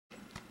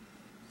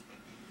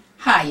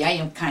Hi, I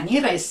am Connie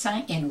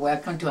Reza and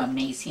welcome to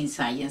Amazing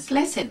Science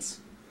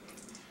Lessons.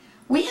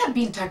 We have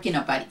been talking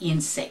about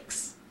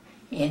insects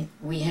and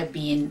we have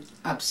been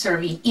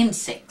observing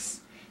insects.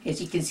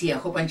 As you can see, a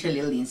whole bunch of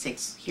little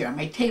insects here on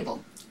my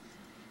table.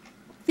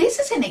 This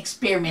is an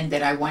experiment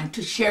that I want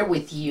to share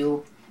with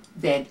you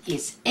that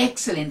is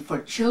excellent for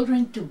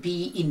children to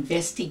be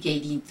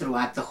investigating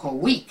throughout the whole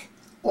week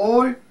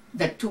or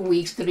the 2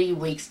 weeks, 3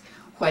 weeks,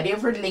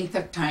 whatever length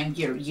of time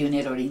your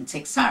unit or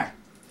insects are.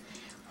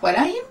 What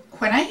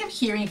I have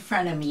here in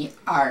front of me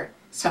are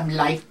some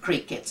live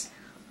crickets.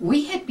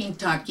 We had been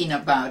talking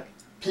about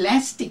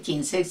plastic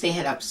insects. They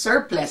had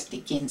observed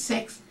plastic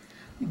insects,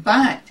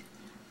 but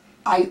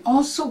I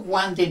also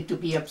want them to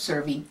be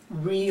observing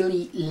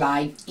really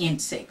live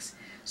insects.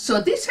 So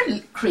these are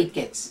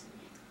crickets.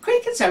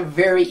 Crickets are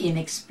very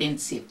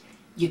inexpensive.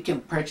 You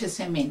can purchase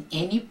them in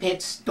any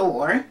pet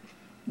store,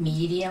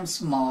 medium,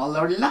 small,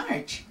 or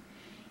large.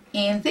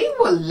 And they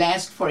will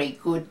last for a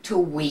good 2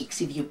 weeks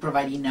if you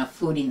provide enough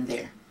food in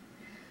there.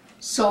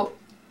 So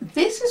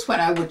this is what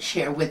I would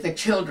share with the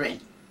children.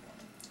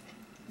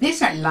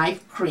 These are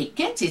live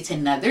crickets. It's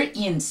another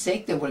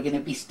insect that we're going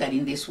to be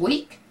studying this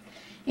week.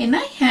 And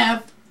I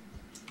have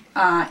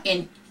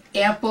an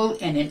apple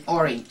and an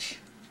orange.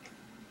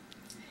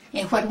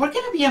 And what we're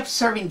going to be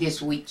observing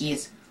this week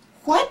is,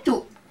 what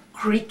do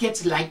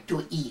crickets like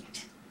to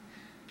eat?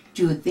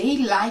 Do they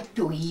like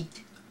to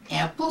eat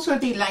apples or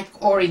they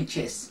like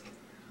oranges?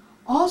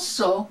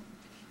 Also,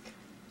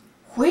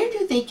 where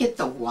do they get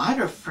the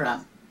water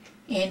from?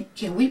 And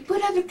can we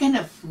put other kind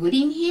of food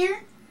in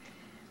here?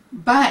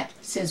 But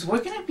since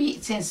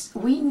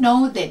we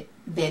know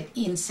that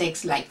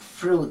insects like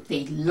fruit,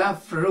 they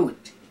love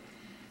fruit.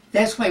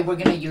 That's why we're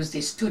gonna use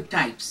these two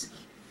types.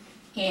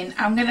 And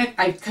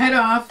I cut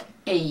off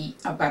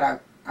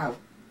about an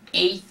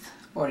eighth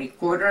or a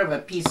quarter of a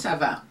piece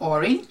of an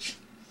orange.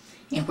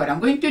 And what I'm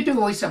going to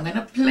do is I'm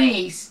gonna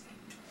place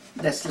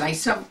the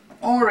slice of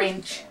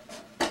orange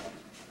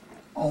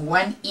on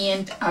one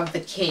end of the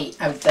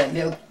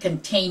little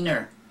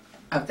container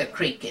of the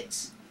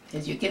crickets.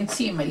 As you can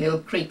see, my little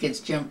crickets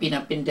jumping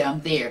up and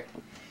down there.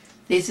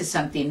 This is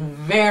something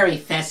very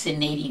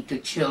fascinating to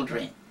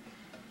children.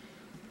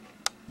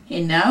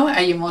 And now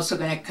I am also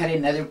going to cut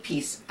another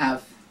piece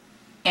of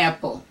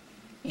apple.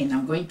 And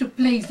I'm going to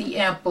place the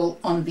apple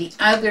on the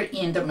other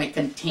end of my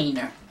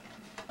container.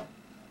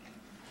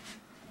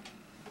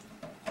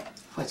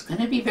 What's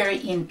going to be very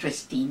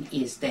interesting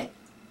is that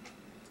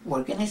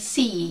we're going to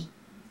see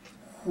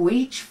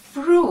which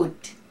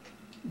fruit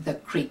the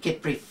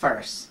cricket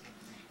prefers.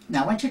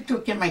 Now I want you to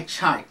look at my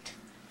chart.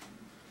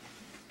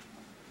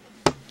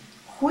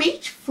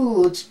 Which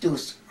foods do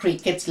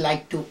crickets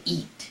like to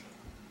eat?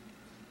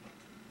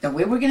 The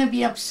way we're going to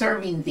be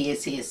observing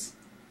this is,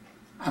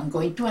 I'm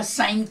going to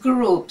assign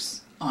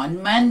groups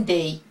on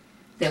Monday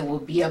that will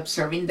be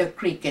observing the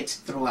crickets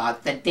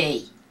throughout the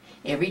day.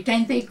 Every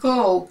time they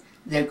go,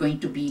 they're going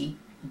to be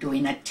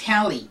doing a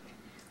tally.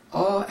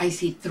 Oh, I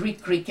see 3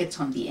 crickets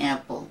on the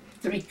apple,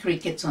 3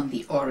 crickets on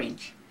the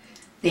orange.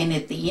 Then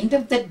at the end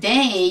of the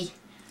day,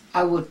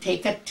 I will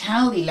take a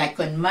tally. Like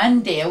on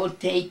Monday, I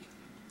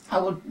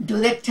will do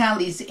the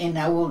tallies and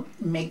I will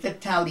make the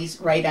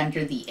tallies right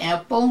under the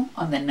apple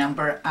on the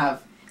number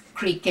of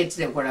crickets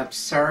that were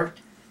observed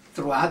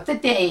throughout the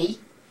day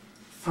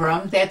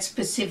from that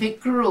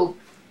specific group,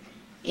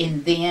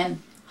 and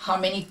then how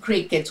many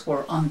crickets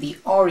were on the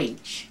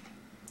orange.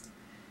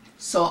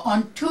 So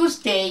on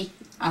Tuesday,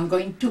 I'm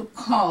going to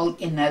call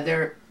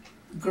another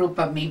group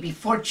of maybe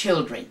 4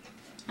 children.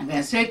 I'm going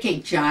to say, okay,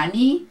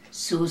 Johnny,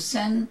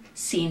 Susan,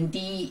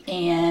 Cindy,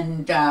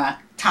 and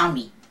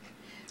Tommy.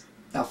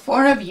 The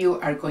 4 of you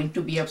are going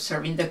to be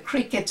observing the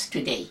crickets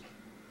today.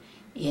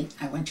 And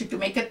I want you to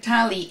make a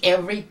tally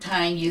every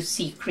time you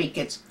see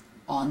crickets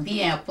on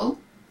the apple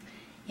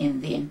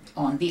and then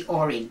on the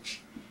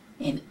orange.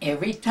 And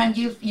every time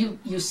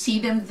you see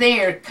them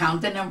there,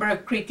 count the number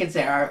of crickets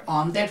that are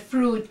on that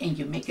fruit and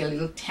you make a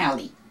little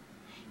tally.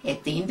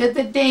 At the end of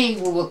the day,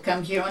 we will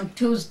come here on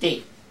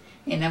Tuesday.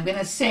 And I'm going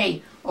to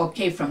say,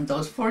 okay, from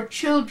those 4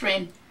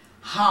 children,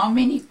 how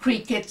many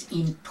crickets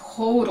in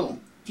total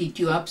did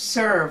you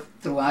observe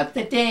throughout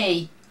the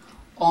day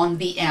on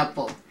the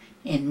apple?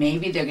 And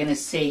maybe they're going to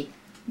say,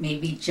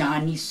 maybe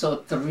Johnny saw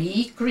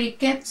 3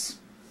 crickets,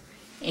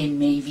 and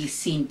maybe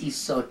Cindy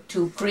saw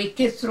 2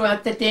 crickets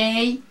throughout the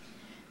day.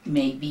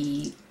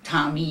 Maybe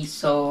Tommy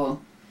saw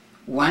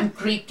 1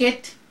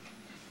 cricket.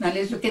 Now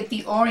let's look at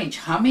the orange.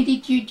 How many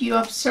did you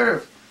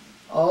observe?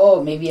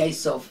 Oh, maybe I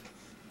saw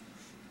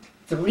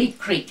 3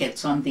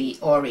 crickets on the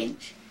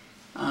orange.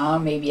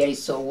 Maybe I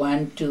saw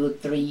 1, 2,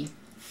 3,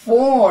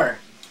 4.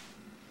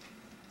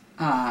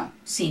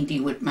 Cindy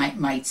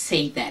might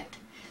say that.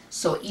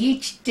 So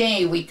each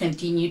day we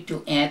continue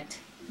to add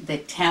the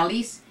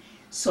tallies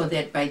so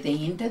that by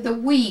the end of the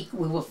week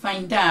we will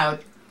find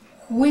out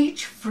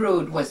which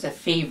fruit was a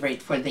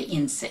favorite for the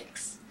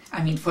insects.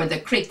 For the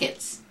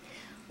crickets.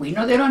 We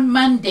know that on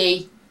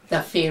Monday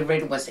the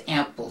favorite was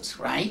apples,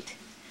 right?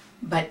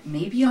 But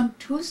maybe on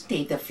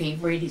Tuesday the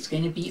favorite is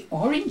going to be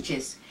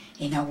oranges,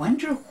 and I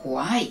wonder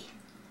why.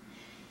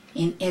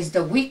 And as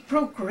the week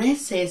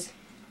progresses,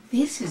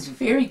 this is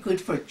very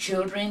good for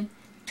children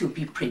to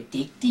be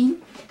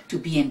predicting, to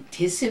be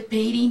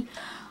anticipating.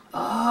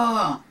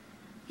 Oh,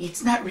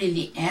 it's not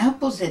really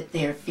apples that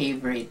they're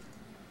favorite.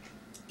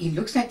 It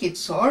looks like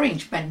it's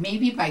orange, but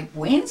maybe by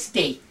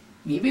Wednesday,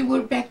 maybe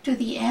we're back to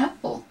the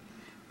apple.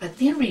 But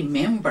then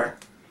remember,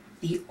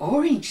 the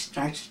orange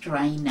starts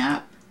drying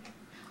up,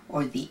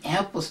 or the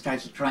apple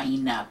starts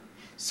drying up.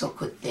 So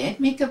could that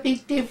make a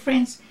big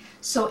difference?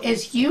 So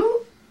as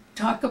you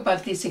talk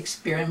about this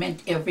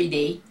experiment every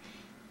day,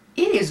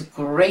 it is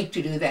great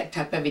to do that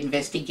type of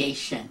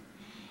investigation.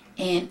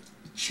 And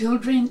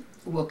children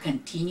will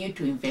continue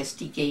to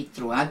investigate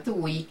throughout the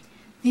week.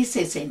 This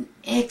is an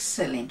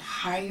excellent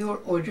higher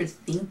order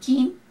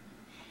thinking,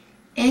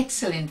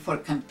 excellent for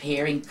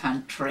comparing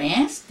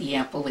contrast, the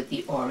apple with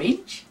the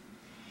orange,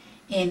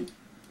 and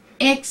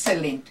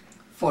excellent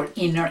for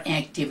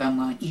interactive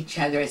among each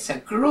other as a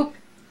group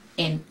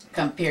and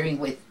comparing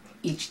with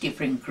each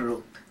different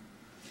group.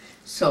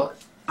 So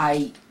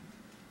I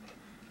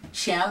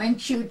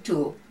challenge you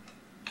to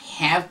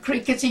have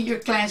crickets in your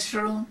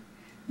classroom.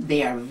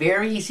 They are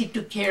very easy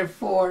to care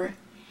for,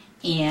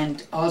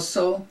 and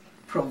also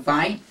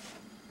provide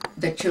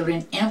the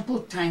children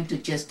ample time to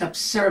just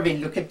observe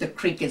and look at the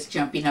crickets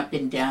jumping up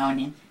and down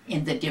and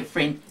in the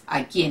different,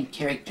 again,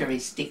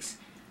 characteristics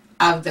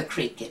of the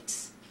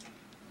crickets.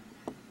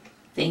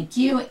 Thank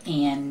you,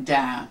 and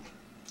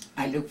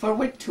I look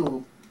forward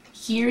to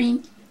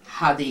hearing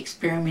how the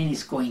experiment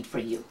is going for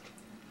you.